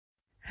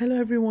Hello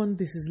everyone,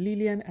 this is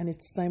Lillian and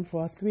it's time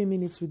for our 3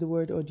 minutes with the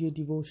word audio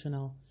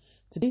devotional.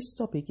 Today's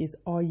topic is,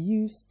 are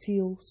you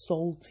still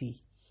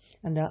salty?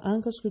 And our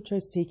anchor scripture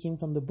is taken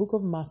from the book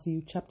of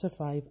Matthew chapter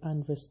 5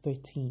 and verse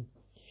 13.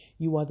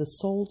 You are the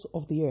salt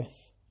of the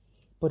earth,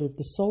 but if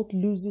the salt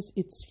loses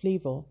its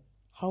flavor,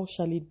 how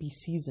shall it be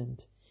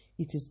seasoned?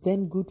 It is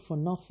then good for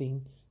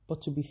nothing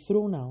but to be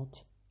thrown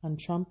out and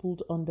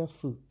trampled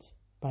underfoot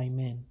by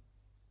men.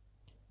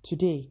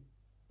 Today,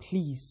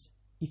 please,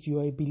 if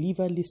you are a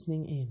believer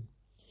listening in,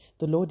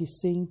 the Lord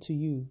is saying to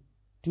you,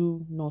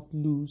 do not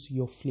lose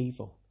your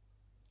flavor.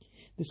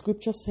 The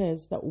scripture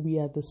says that we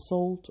are the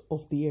salt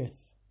of the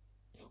earth.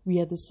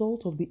 We are the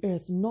salt of the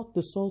earth, not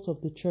the salt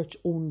of the church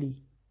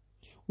only.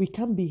 We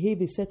can't behave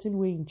a certain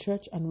way in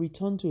church and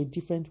return to a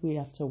different way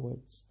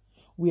afterwards.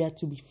 We are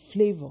to be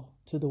flavor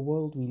to the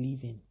world we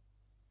live in.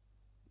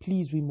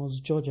 Please, we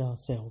must judge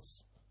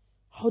ourselves.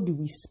 How do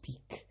we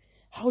speak?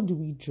 How do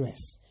we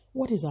dress?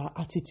 What is our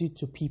attitude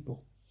to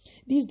people?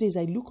 These days,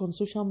 I look on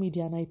social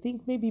media and I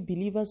think maybe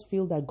believers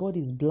feel that God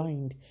is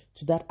blind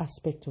to that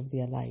aspect of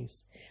their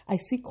lives. I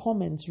see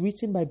comments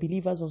written by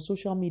believers on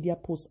social media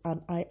posts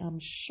and I am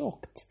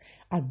shocked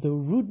at the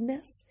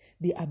rudeness,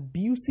 the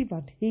abusive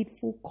and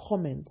hateful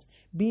comments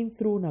being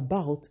thrown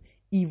about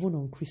even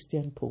on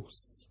Christian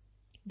posts.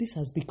 This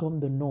has become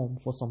the norm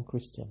for some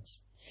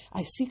Christians.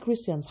 I see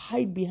Christians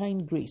hide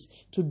behind grace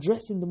to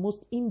dress in the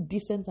most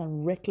indecent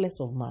and reckless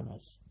of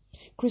manners.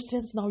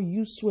 Christians now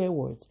use swear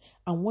words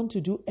and want to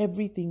do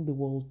everything the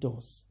world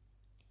does.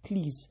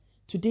 Please,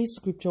 today's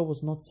scripture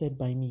was not said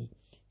by me.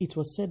 It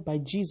was said by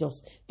Jesus,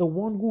 the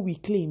one who we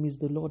claim is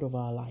the Lord of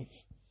our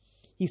life.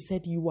 He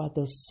said, you are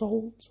the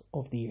salt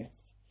of the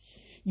earth.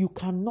 You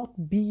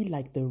cannot be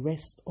like the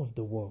rest of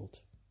the world.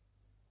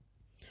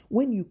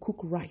 When you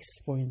cook rice,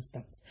 for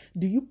instance,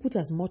 do you put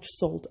as much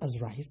salt as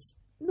rice?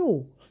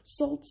 No,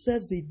 salt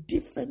serves a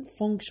different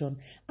function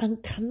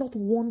and cannot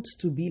want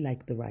to be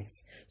like the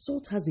rice.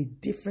 Salt has a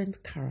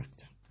different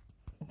character.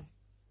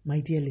 My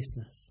dear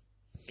listeners,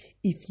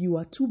 if you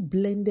are too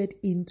blended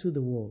into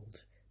the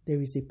world,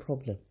 there is a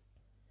problem.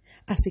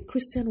 As a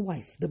Christian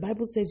wife, the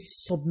Bible says you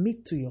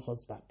submit to your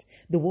husband.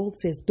 The world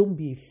says don't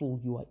be a fool,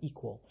 you are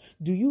equal.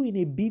 Do you, in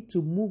a bid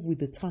to move with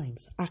the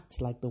times, act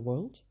like the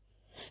world?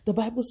 The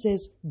Bible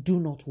says do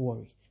not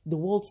worry. The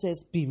world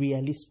says be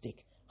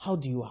realistic. How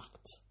do you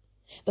act?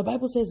 The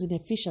Bible says in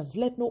Ephesians,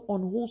 let no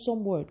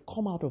unwholesome word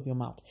come out of your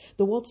mouth.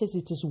 The world says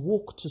it is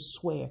woke to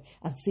swear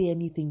and say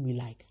anything we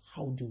like.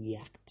 How do we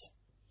act?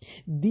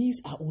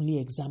 These are only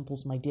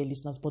examples, my dear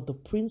listeners, but the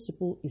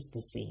principle is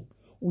the same.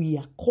 We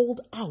are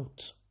called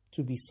out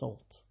to be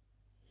salt.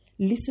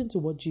 Listen to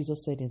what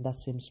Jesus said in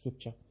that same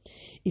scripture.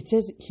 He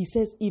says,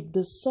 if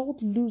the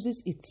salt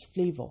loses its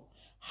flavor,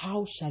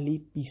 how shall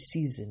it be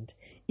seasoned?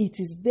 It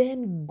is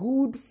then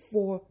good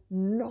for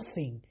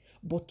nothing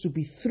but to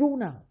be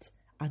thrown out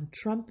and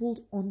trampled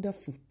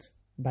underfoot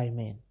by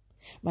men.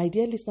 My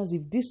dear listeners,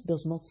 if this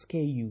does not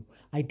scare you,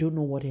 I don't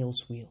know what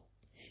else will.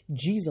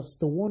 Jesus,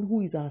 the one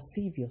who is our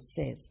Savior,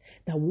 says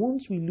that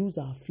once we lose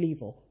our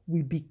flavor,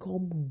 we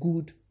become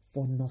good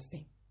for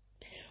nothing.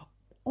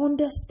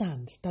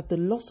 Understand that the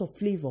loss of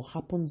flavor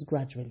happens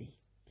gradually.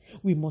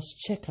 We must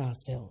check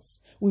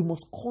ourselves. We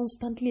must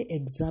constantly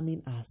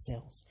examine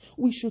ourselves.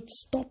 We should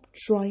stop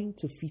trying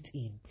to fit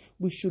in.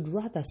 We should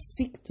rather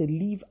seek to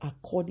live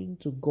according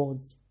to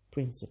God's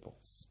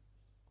principles.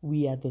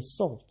 We are the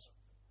salt,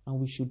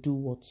 and we should do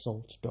what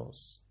salt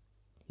does.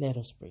 Let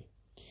us pray.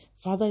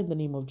 Father, in the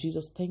name of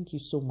Jesus, thank you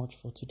so much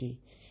for today.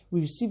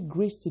 We receive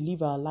grace to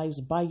live our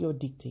lives by your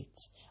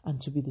dictates and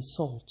to be the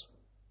salt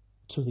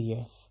to the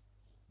earth.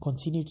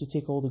 Continue to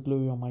take all the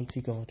glory,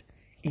 Almighty God.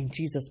 In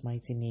Jesus'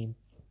 mighty name,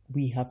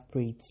 we have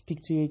prayed.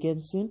 Speak to you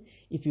again soon.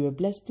 If you were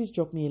blessed, please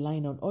drop me a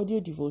line on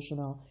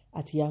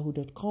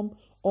audiodevotional@yahoo.com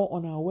or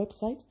on our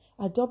website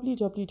at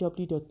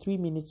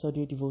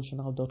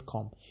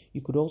www.3minutesaudiodevotional.com.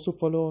 You could also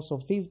follow us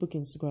on Facebook,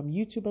 Instagram,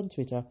 YouTube, and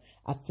Twitter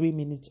at 3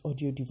 Minutes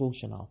Audio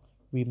Devotional.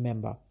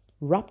 Remember,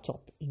 wrapped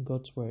up in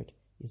God's Word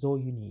is all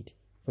you need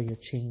for your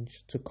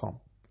change to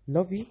come.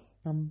 Love you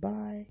and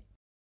bye.